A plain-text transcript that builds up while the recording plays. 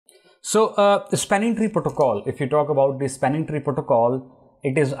So the spanning tree protocol, if you talk about the spanning tree protocol,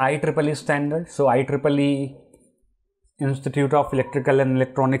 it is IEEE standard. So IEEE Institute of Electrical and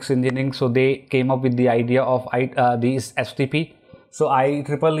Electronics Engineering, so they came up with the idea of these STP. So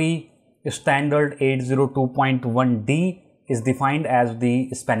IEEE standard 802.1D is defined as the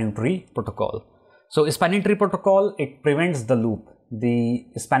spanning tree protocol. So spanning tree protocol, it prevents the loop. The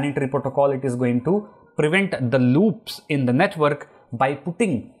spanning tree protocol, it is going to prevent the loops in the network by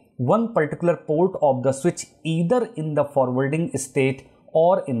putting one particular port of the switch either in the forwarding state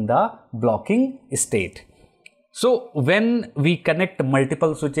or in the blocking state. So when we connect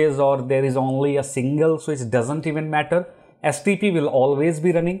multiple switches or there is only a single switch, doesn't even matter, STP will always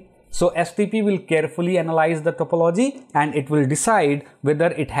be running. So STP will carefully analyze the topology and it will decide whether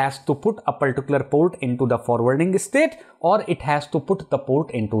it has to put a particular port into the forwarding state or it has to put the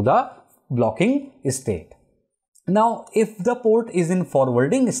port into the blocking state. Now, if the port is in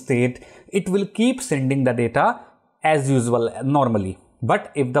forwarding state, it will keep sending the data as usual normally.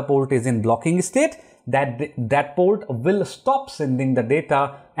 But if the port is in blocking state, that port will stop sending the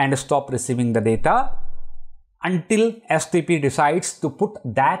data and stop receiving the data until STP decides to put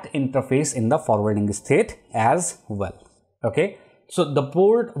that interface in the forwarding state as well. Okay. So the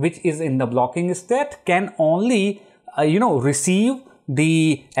port which is in the blocking state can only, receive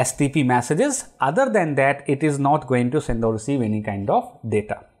the STP messages. Other than that, it is not going to send or receive any kind of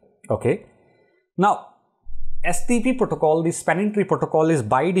data. Okay. Now, STP protocol, the spanning tree protocol, is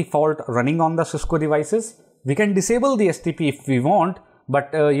by default running on the Cisco devices. We can disable the STP if we want, but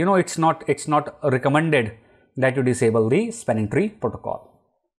it's not recommended that you disable the spanning tree protocol.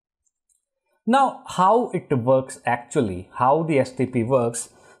 Now, how it works actually, how the STP works.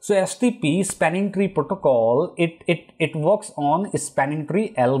 So STP, spanning tree protocol, it works on a spanning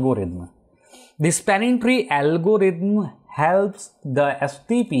tree algorithm. The spanning tree algorithm helps the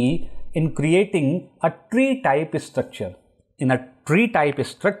STP in creating a tree type structure. In a tree type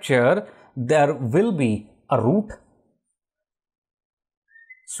structure, there will be a root,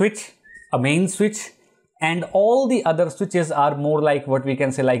 switch, a main switch, and all the other switches are more like what we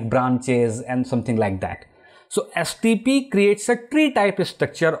can say like branches and something like that. So STP creates a tree type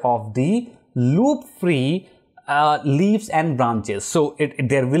structure of the loop free leaves and branches. So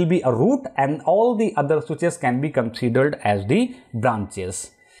there will be a root and all the other switches can be considered as the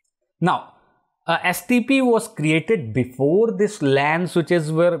branches. Now, STP was created before this LAN switches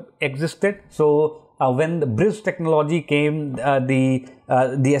were existed. So when the bridge technology came, the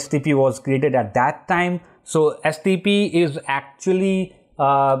STP was created at that time. So STP is actually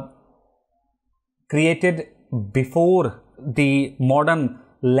created before the modern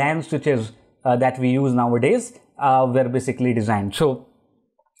LAN switches that we use nowadays were basically designed. So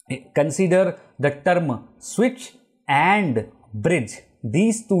consider the term switch and bridge.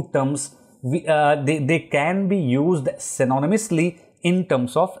 These two terms, they can be used synonymously in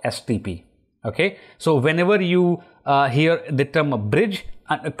terms of STP. Okay, so whenever you hear the term bridge,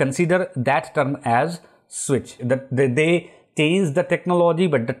 consider that term as switch. They changed the technology,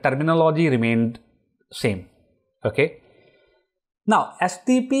 but the terminology remained same. Okay. Now,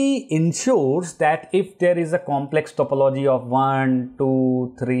 STP ensures that if there is a complex topology of 1,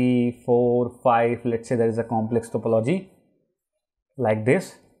 2, 3, 4, 5, let's say there is a complex topology like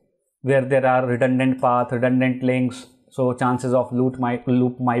this, where there are redundant paths, redundant links, so chances of loop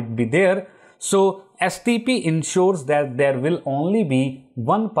might be there. So STP ensures that there will only be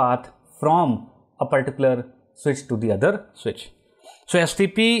one path from a particular switch to the other switch. So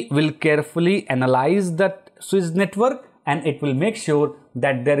STP will carefully analyze that switch network and it will make sure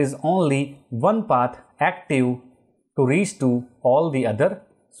that there is only one path active to reach to all the other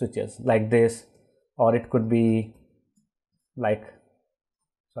switches like this, or it could be like,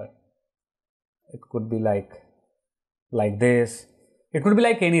 it could be like this, it could be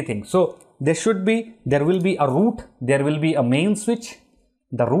like anything. So there will be a root, there will be a main switch,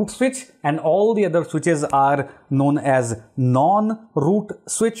 the root switch, and all the other switches are known as non-root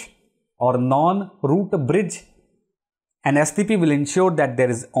switch or non-root bridge. And STP will ensure that there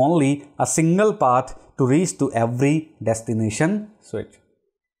is only a single path to reach to every destination switch.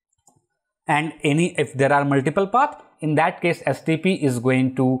 And if there are multiple paths, in that case STP is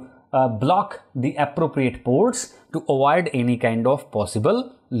going to block the appropriate ports to avoid any kind of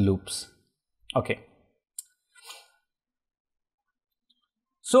possible loops. Okay.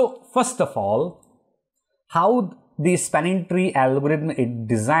 So first of all, how the spanning tree algorithm is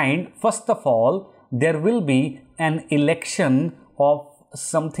designed, first of all, there will be an election of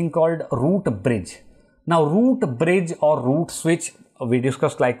something called root bridge. Now root bridge or root switch, we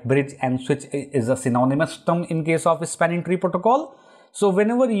discussed like bridge and switch is a synonymous term in case of spanning tree protocol. So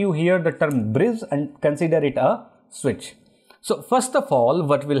whenever you hear the term bridge, and consider it a switch. So first of all,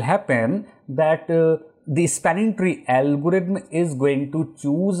 what will happen that the spanning tree algorithm is going to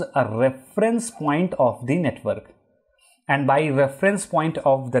choose a reference point of the network. And by reference point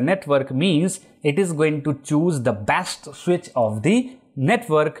of the network means it is going to choose the best switch of the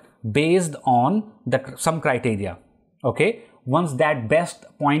network based on some criteria. Okay. Once that best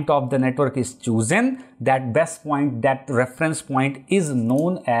point of the network is chosen, that best point, that reference point is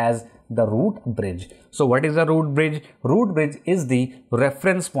known as the root bridge. So what is a root bridge? Root bridge is the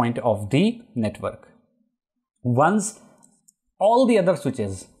reference point of the network. Once all the other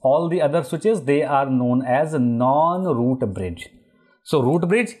switches, they are known as a non-root bridge. So root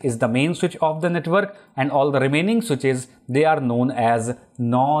bridge is the main switch of the network, and all the remaining switches, they are known as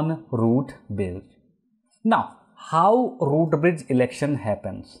non-root bridge. Now, how root bridge election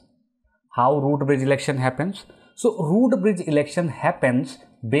happens? So root bridge election happens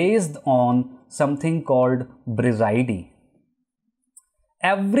based on something called bridge ID.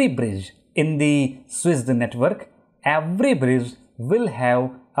 Every bridge in the switched network, every bridge will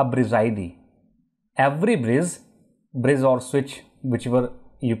have a bridge ID. Every bridge or switch, whichever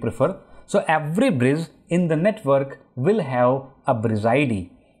you prefer. So every bridge in the network will have a bridge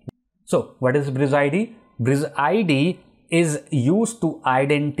ID. So what is bridge ID? Bridge ID is used to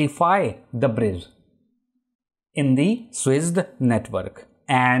identify the bridge in the switched network,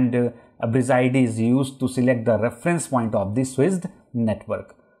 and a bridge ID is used to select the reference point of the switched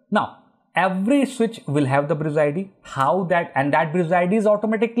network. Now, every switch will have the bridge ID. And that bridge ID is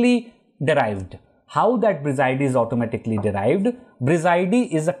automatically derived. How that bridge ID is automatically derived? Bridge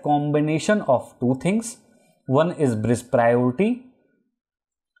ID is a combination of two things. One is bridge priority,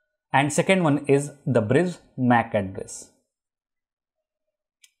 and second one is the bridge MAC address.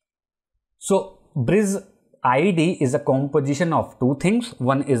 So bridge ID is a composition of two things.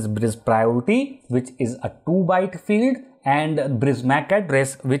 One is bridge priority, which is a 2-byte field, and bridge MAC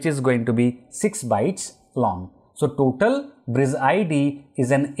address, which is going to be 6 bytes long. So total bridge ID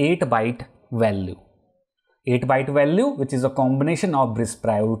is an 8-byte value. 8-byte value, which is a combination of bridge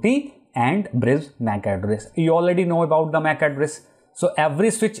priority and bridge MAC address. You already know about the MAC address. So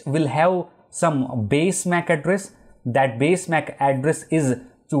every switch will have some base MAC address. That base MAC address is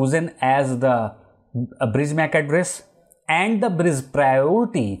chosen as the bridge MAC address, and the bridge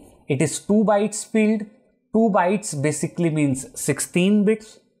priority, it is 2 bytes field. 2 bytes basically means 16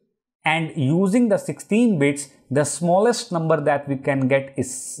 bits, and using the 16 bits, the smallest number that we can get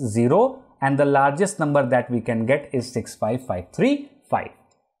is 0, and the largest number that we can get is 65535.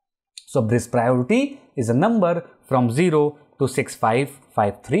 So bridge priority is a number from 0 to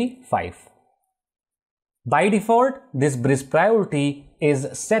 65535. By default, this bridge priority is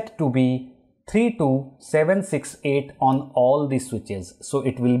set to be 32768 on all the switches. So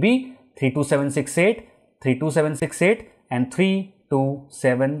it will be 32768, 32768 and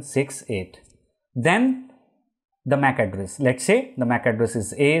 32768. Then the MAC address. Let's say the MAC address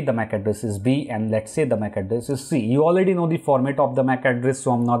is A, the MAC address is B, and let's say the MAC address is C. You already know the format of the MAC address,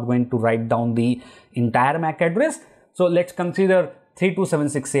 so I'm not going to write down the entire MAC address. So let's consider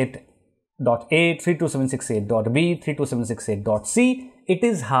 32768.A, 32768.B, 32768.C. It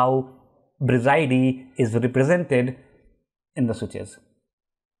is how bridge ID is represented in the switches.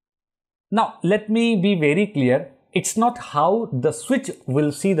 Now, let me be very clear. It's not how the switch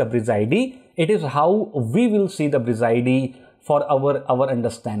will see the bridge ID. It is how we will see the bridge ID for our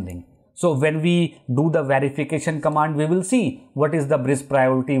understanding. So when we do the verification command, we will see what is the bridge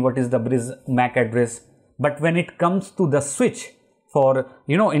priority, what is the bridge MAC address. But when it comes to the switch for,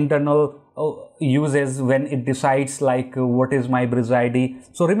 internal uses, when it decides like what is my bridge ID.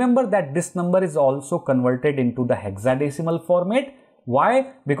 So remember that this number is also converted into the hexadecimal format.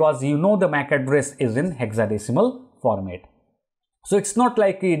 Why? Because the MAC address is in hexadecimal format. So it's not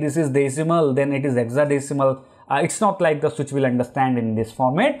like this is decimal, then it is hexadecimal. It's not like the switch will understand in this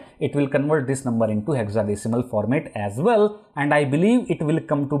format. It will convert this number into hexadecimal format as well. And I believe it will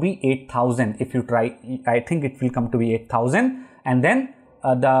come to be 8000. If you try, I think it will come to be 8000. And then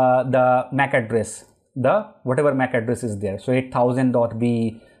the MAC address, whatever MAC address is there. So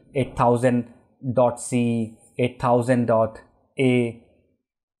 8000.B, 8000.C, 8000.A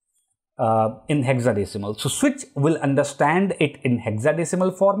in hexadecimal. So switch will understand it in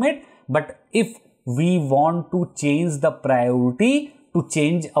hexadecimal format. But if we want to change the priority to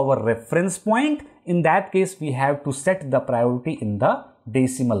change our reference point, in that case we have to set the priority in the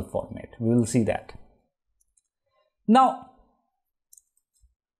decimal format. We will see that. Now,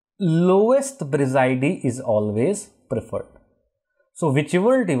 lowest bridge ID is always preferred. So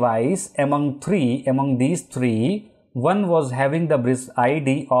whichever device among these three one was having the bridge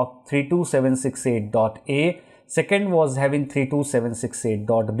ID of 32768.A, second was having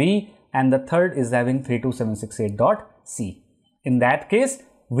 32768.B, and the third is having 32768.C. In that case,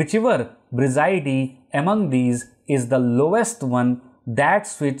 whichever bridge ID among these is the lowest one, that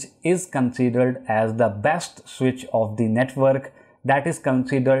switch is considered as the best switch of the network, that is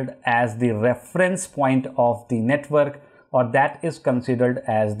considered as the reference point of the network, or that is considered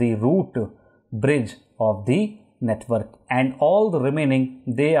as the root bridge of the network, and all the remaining,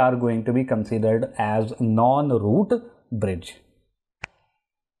 they are going to be considered as non-root bridge.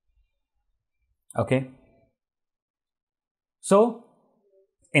 Okay. So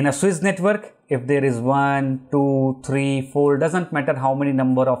in a switch network, if there is 1, 2, 3, 4, doesn't matter how many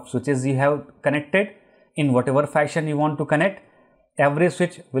number of switches you have connected, in whatever fashion you want to connect, every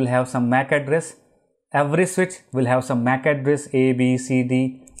switch will have some MAC address, every switch will have some MAC address A, B, C,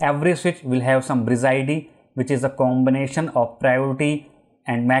 D, every switch will have some bridge ID, which is a combination of priority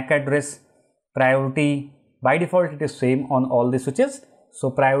and MAC address. Priority, by default it is same on all the switches,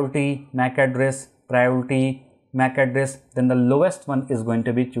 so priority, MAC address, priority, MAC address, then the lowest one is going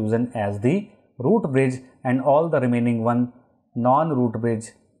to be chosen as the root bridge, and all the remaining one non-root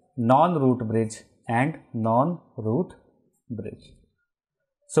bridge, non-root bridge, and non-root bridge.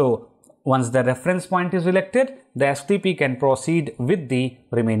 So once the reference point is selected, the STP can proceed with the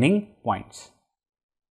remaining points.